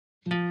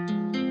Hi,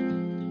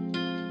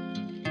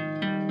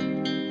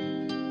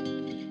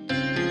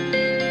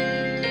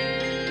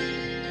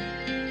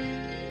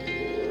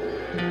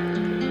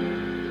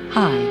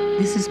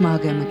 this is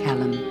Margot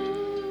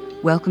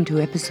McCallum. Welcome to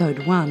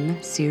Episode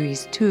 1,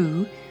 Series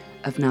 2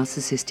 of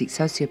Narcissistic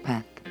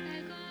Sociopath.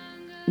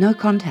 No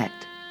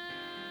contact.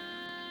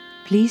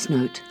 Please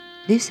note,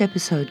 this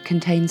episode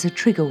contains a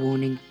trigger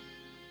warning.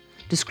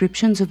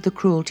 Descriptions of the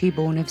cruelty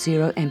born of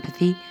zero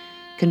empathy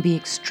can be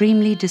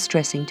extremely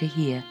distressing to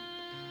hear.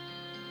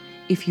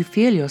 If you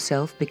feel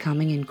yourself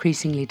becoming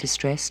increasingly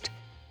distressed,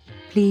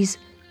 please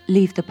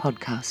leave the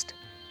podcast.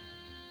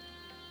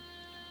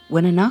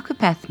 When a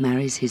narcopath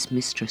marries his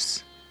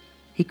mistress,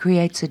 he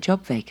creates a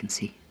job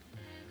vacancy.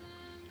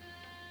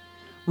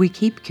 We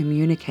keep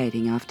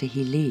communicating after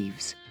he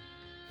leaves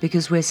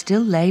because we're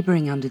still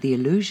laboring under the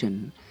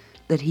illusion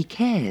that he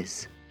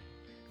cares,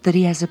 that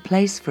he has a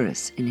place for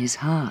us in his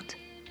heart,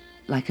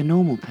 like a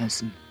normal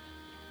person.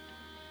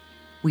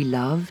 We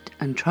loved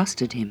and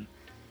trusted him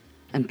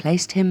and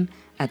placed him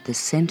at the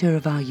center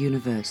of our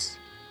universe.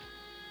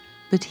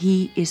 But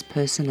he is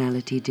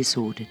personality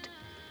disordered,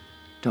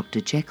 Dr.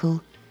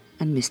 Jekyll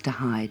and Mr.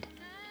 Hyde.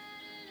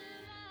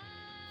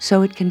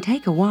 So it can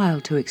take a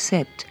while to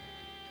accept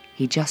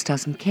he just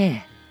doesn't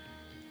care.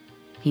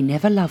 He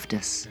never loved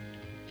us.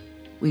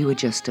 We were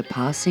just a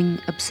passing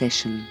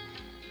obsession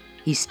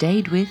he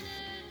stayed with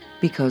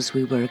because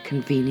we were a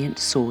convenient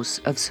source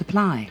of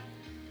supply.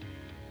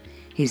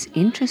 His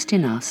interest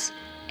in us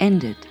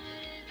ended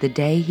the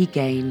day he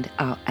gained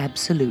our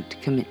absolute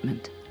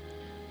commitment.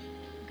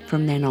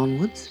 From then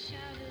onwards,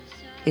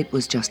 it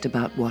was just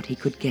about what he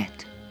could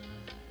get.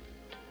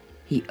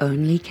 He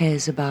only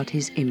cares about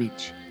his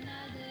image,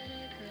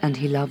 and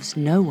he loves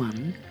no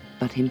one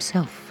but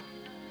himself.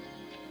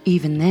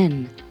 Even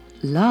then,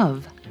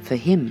 love, for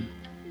him,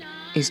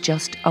 is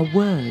just a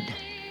word.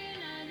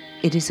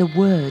 It is a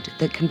word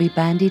that can be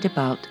bandied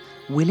about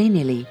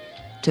willy-nilly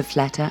to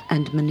flatter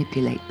and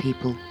manipulate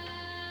people.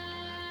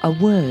 A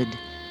word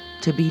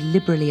to be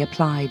liberally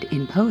applied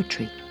in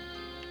poetry.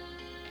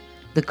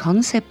 The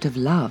concept of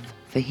love,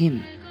 for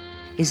him,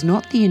 is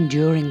not the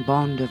enduring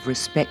bond of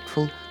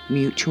respectful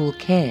mutual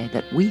care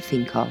that we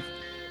think of,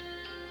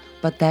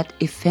 but that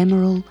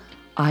ephemeral,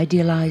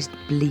 idealized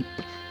bleep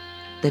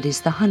that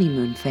is the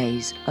honeymoon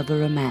phase of a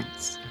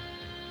romance.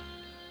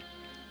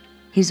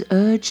 His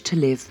urge to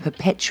live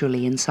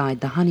perpetually inside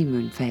the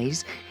honeymoon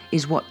phase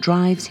is what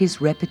drives his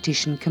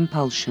repetition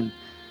compulsion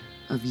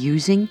of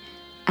using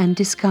and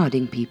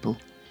discarding people,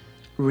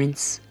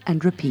 rinse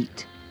and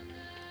repeat,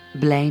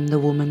 blame the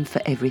woman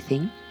for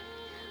everything,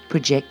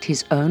 project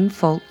his own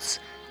faults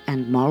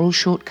and moral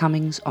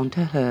shortcomings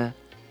onto her,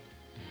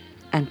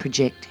 and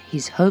project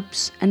his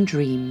hopes and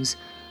dreams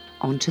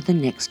onto the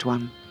next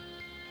one.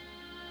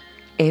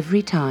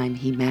 Every time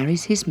he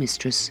marries his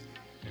mistress,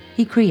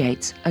 he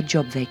creates a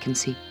job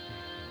vacancy.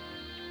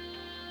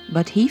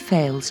 But he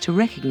fails to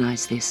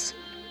recognize this,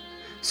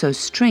 so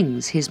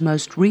strings his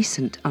most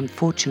recent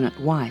unfortunate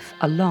wife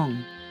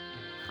along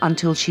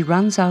until she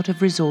runs out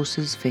of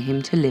resources for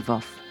him to live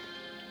off,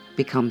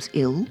 becomes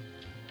ill,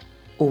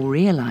 or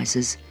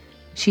realizes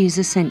she is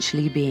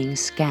essentially being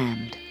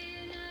scammed,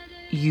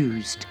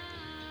 used.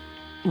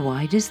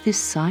 Why does this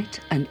site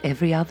and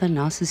every other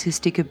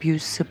narcissistic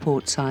abuse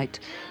support site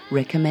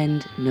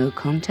recommend no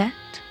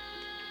contact?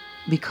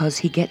 Because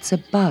he gets a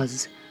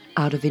buzz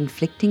out of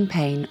inflicting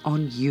pain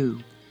on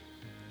you.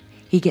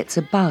 He gets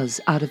a buzz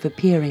out of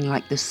appearing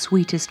like the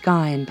sweetest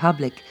guy in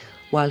public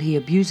while he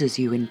abuses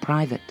you in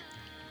private.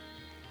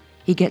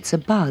 He gets a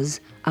buzz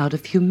out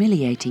of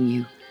humiliating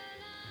you.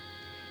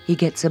 He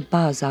gets a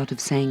buzz out of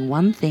saying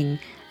one thing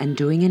and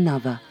doing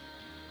another,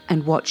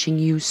 and watching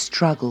you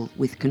struggle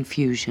with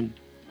confusion.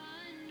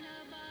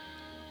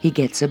 He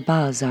gets a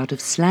buzz out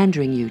of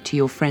slandering you to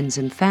your friends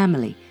and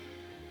family,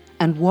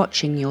 and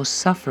watching your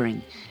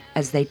suffering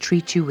as they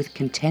treat you with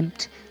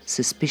contempt,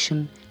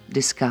 suspicion,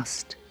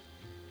 disgust.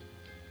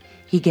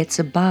 He gets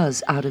a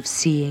buzz out of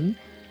seeing,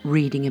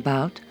 reading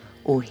about,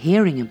 or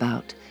hearing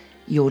about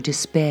your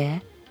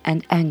despair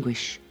and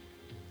anguish.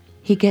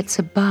 He gets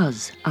a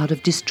buzz out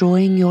of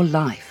destroying your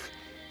life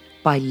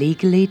by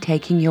legally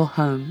taking your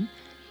home,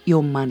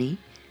 your money,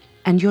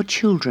 and your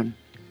children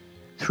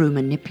through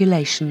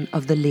manipulation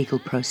of the legal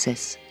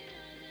process.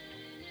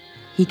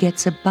 He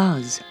gets a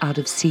buzz out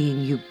of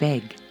seeing you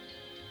beg.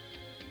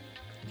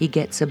 He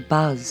gets a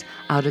buzz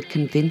out of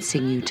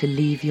convincing you to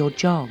leave your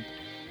job,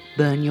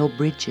 burn your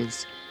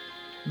bridges,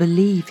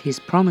 believe his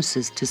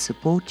promises to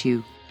support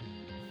you,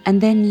 and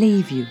then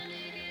leave you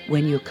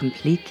when you're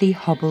completely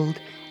hobbled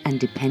and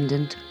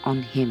dependent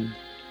on him.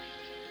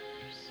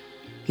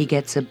 He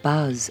gets a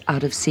buzz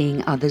out of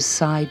seeing others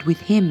side with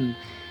him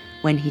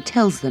when he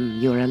tells them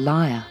you're a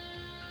liar.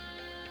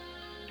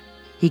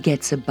 He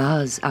gets a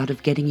buzz out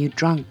of getting you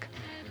drunk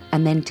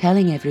and then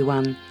telling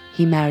everyone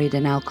he married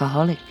an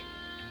alcoholic.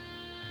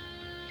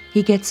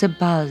 He gets a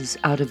buzz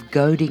out of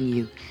goading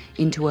you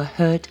into a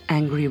hurt,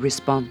 angry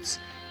response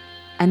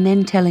and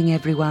then telling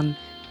everyone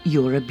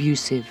you're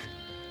abusive.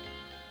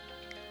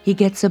 He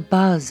gets a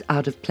buzz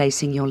out of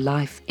placing your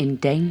life in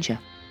danger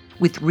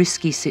with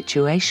risky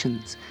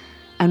situations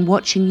and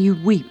watching you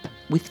weep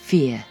with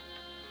fear.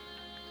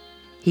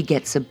 He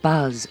gets a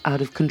buzz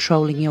out of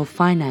controlling your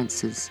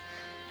finances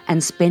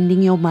and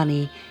spending your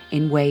money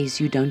in ways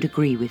you don't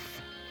agree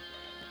with.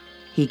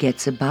 He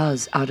gets a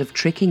buzz out of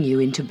tricking you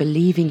into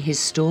believing his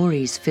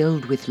stories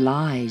filled with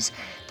lies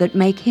that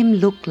make him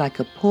look like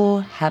a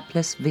poor,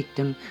 hapless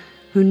victim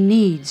who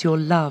needs your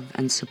love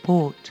and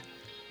support.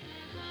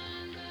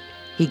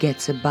 He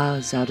gets a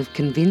buzz out of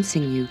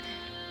convincing you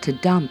to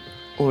dump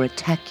or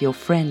attack your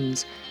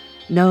friends,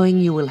 knowing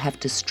you will have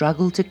to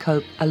struggle to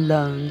cope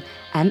alone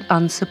and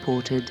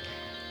unsupported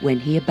when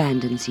he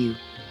abandons you.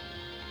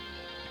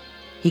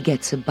 He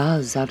gets a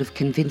buzz out of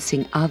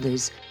convincing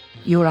others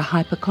you're a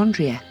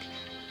hypochondriac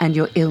and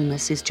your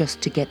illness is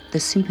just to get the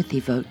sympathy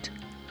vote.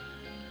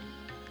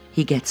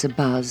 He gets a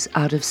buzz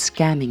out of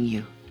scamming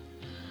you.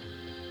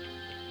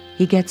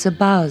 He gets a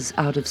buzz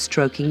out of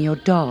stroking your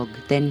dog,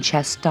 then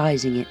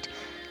chastising it,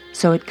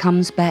 so it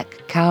comes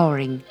back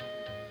cowering,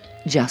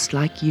 just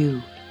like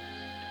you.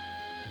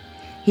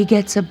 He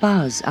gets a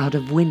buzz out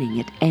of winning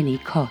at any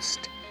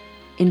cost.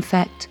 In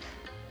fact,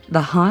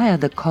 the higher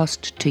the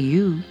cost to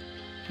you,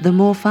 the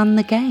more fun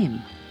the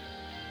game.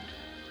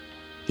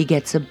 He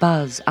gets a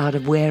buzz out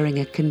of wearing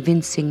a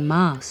convincing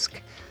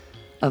mask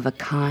of a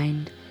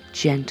kind,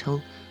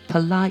 gentle,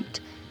 polite,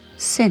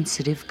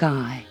 sensitive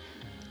guy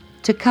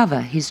to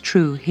cover his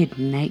true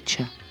hidden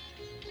nature.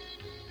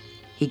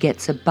 He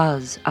gets a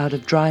buzz out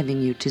of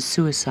driving you to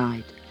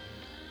suicide,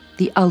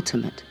 the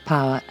ultimate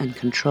power and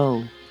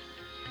control.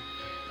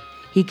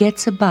 He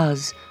gets a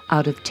buzz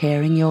out of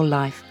tearing your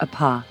life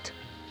apart.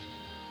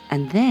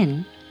 And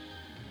then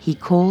he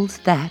calls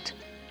that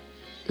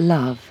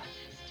love.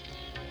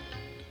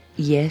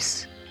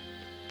 Yes,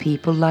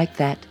 people like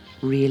that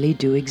really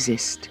do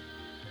exist.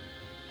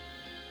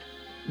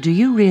 Do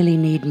you really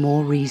need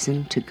more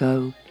reason to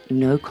go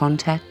no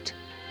contact?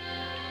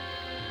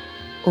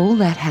 All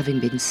that having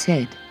been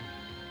said,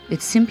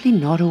 it's simply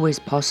not always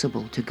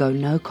possible to go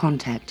no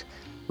contact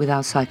with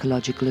our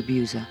psychological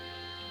abuser.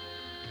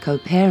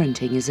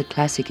 Co-parenting is a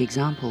classic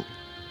example.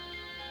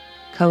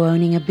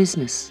 Co-owning a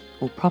business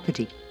or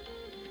property.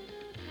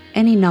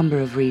 Any number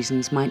of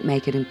reasons might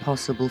make it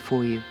impossible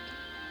for you.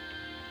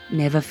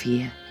 Never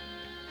fear.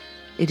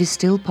 It is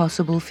still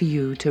possible for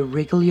you to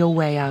wriggle your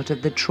way out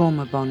of the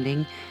trauma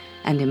bonding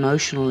and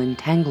emotional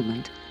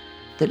entanglement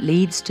that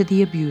leads to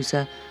the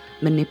abuser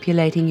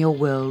manipulating your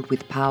world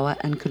with power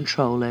and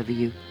control over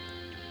you,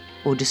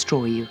 or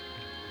destroy you.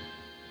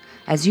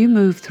 As you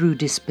move through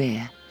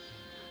despair,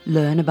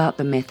 learn about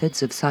the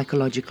methods of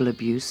psychological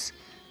abuse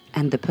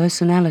and the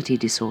personality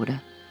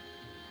disorder,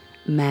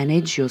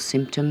 manage your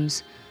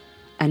symptoms,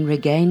 and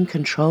regain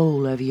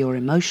control over your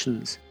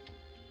emotions,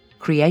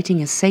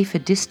 creating a safer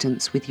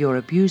distance with your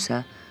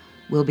abuser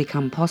will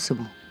become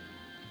possible.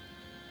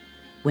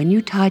 When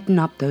you tighten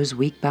up those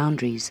weak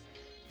boundaries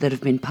that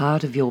have been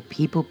part of your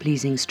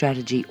people-pleasing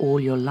strategy all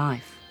your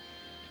life.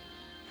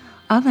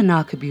 Other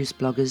narc abuse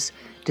bloggers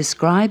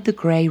describe the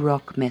Grey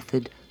Rock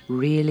method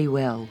really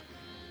well.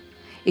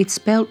 It's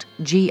spelt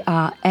Gray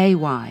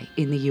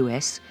in the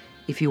US,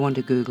 if you want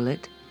to Google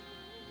it.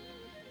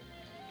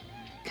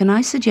 Can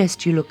I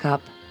suggest you look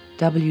up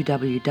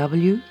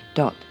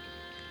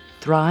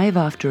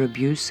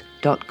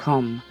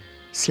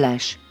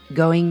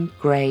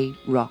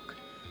www.thriveafterabuse.com/goinggrayrock,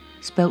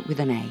 spelt with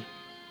an A.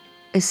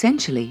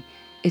 Essentially,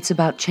 it's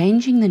about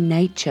changing the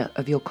nature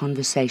of your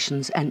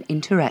conversations and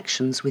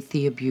interactions with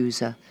the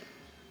abuser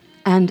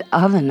and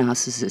other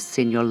narcissists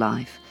in your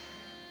life.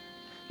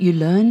 You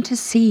learn to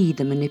see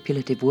the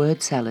manipulative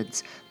word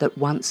salads that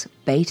once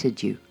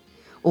baited you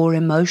or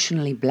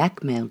emotionally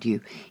blackmailed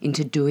you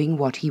into doing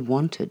what he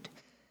wanted,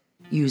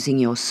 using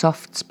your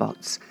soft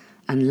spots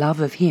and love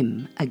of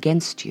him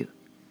against you.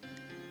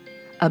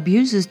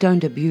 Abusers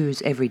don't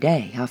abuse every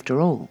day, after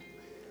all.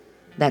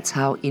 That's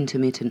how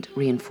intermittent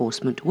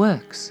reinforcement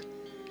works.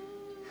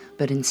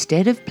 But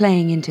instead of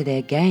playing into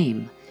their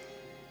game,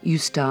 you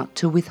start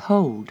to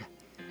withhold,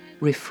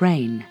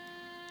 refrain,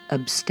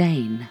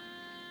 abstain,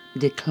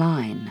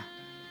 decline.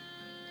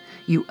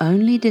 You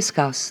only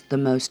discuss the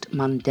most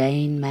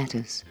mundane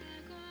matters.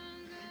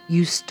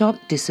 You stop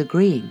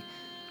disagreeing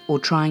or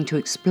trying to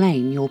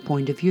explain your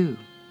point of view.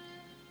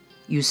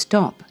 You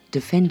stop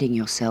defending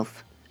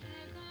yourself.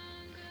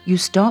 You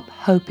stop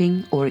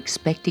hoping or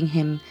expecting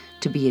him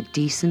to be a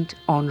decent,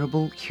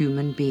 honorable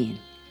human being.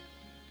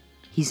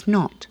 He's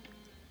not.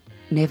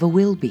 Never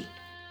will be.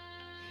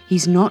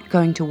 He's not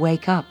going to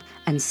wake up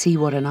and see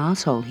what an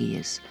asshole he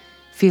is,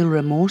 feel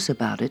remorse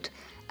about it,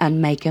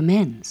 and make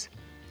amends.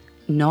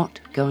 Not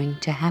going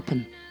to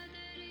happen.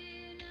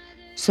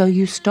 So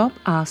you stop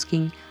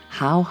asking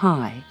how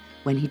high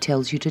when he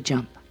tells you to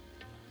jump.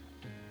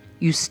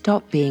 You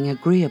stop being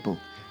agreeable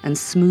and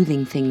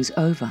smoothing things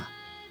over.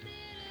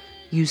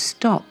 You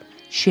stop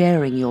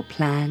sharing your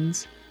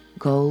plans,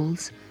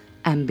 goals,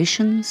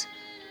 ambitions,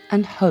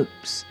 and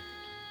hopes,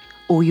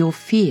 or your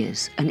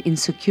fears and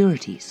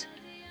insecurities.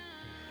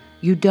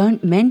 You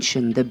don't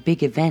mention the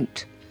big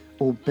event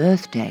or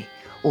birthday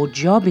or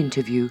job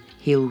interview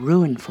he'll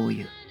ruin for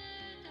you.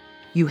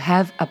 You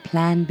have a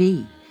plan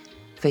B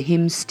for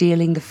him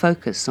stealing the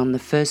focus on the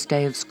first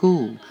day of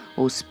school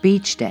or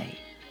speech day.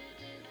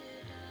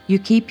 You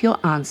keep your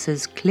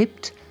answers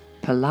clipped,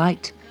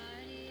 polite,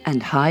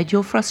 and hide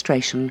your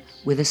frustration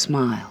with a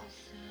smile.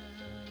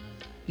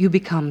 You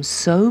become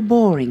so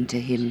boring to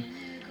him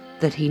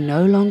that he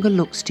no longer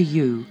looks to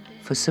you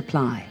for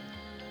supply.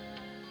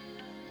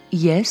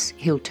 Yes,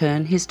 he'll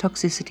turn his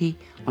toxicity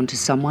onto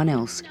someone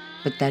else,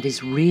 but that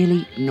is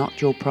really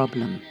not your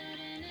problem.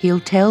 He'll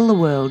tell the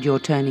world you're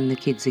turning the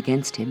kids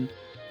against him,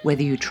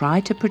 whether you try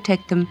to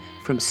protect them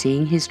from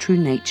seeing his true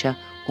nature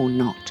or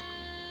not.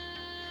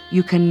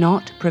 You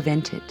cannot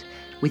prevent it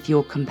with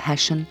your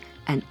compassion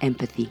and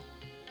empathy.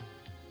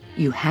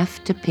 You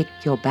have to pick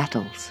your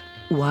battles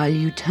while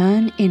you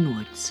turn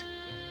inwards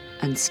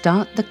and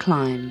start the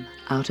climb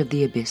out of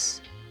the abyss.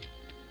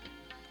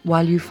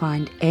 While you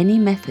find any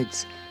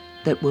methods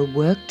that will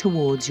work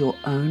towards your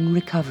own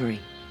recovery,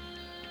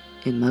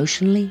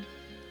 emotionally,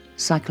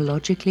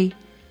 psychologically,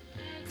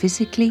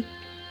 physically,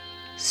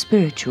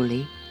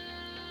 spiritually,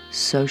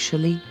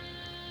 socially,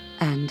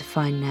 and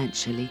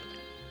financially.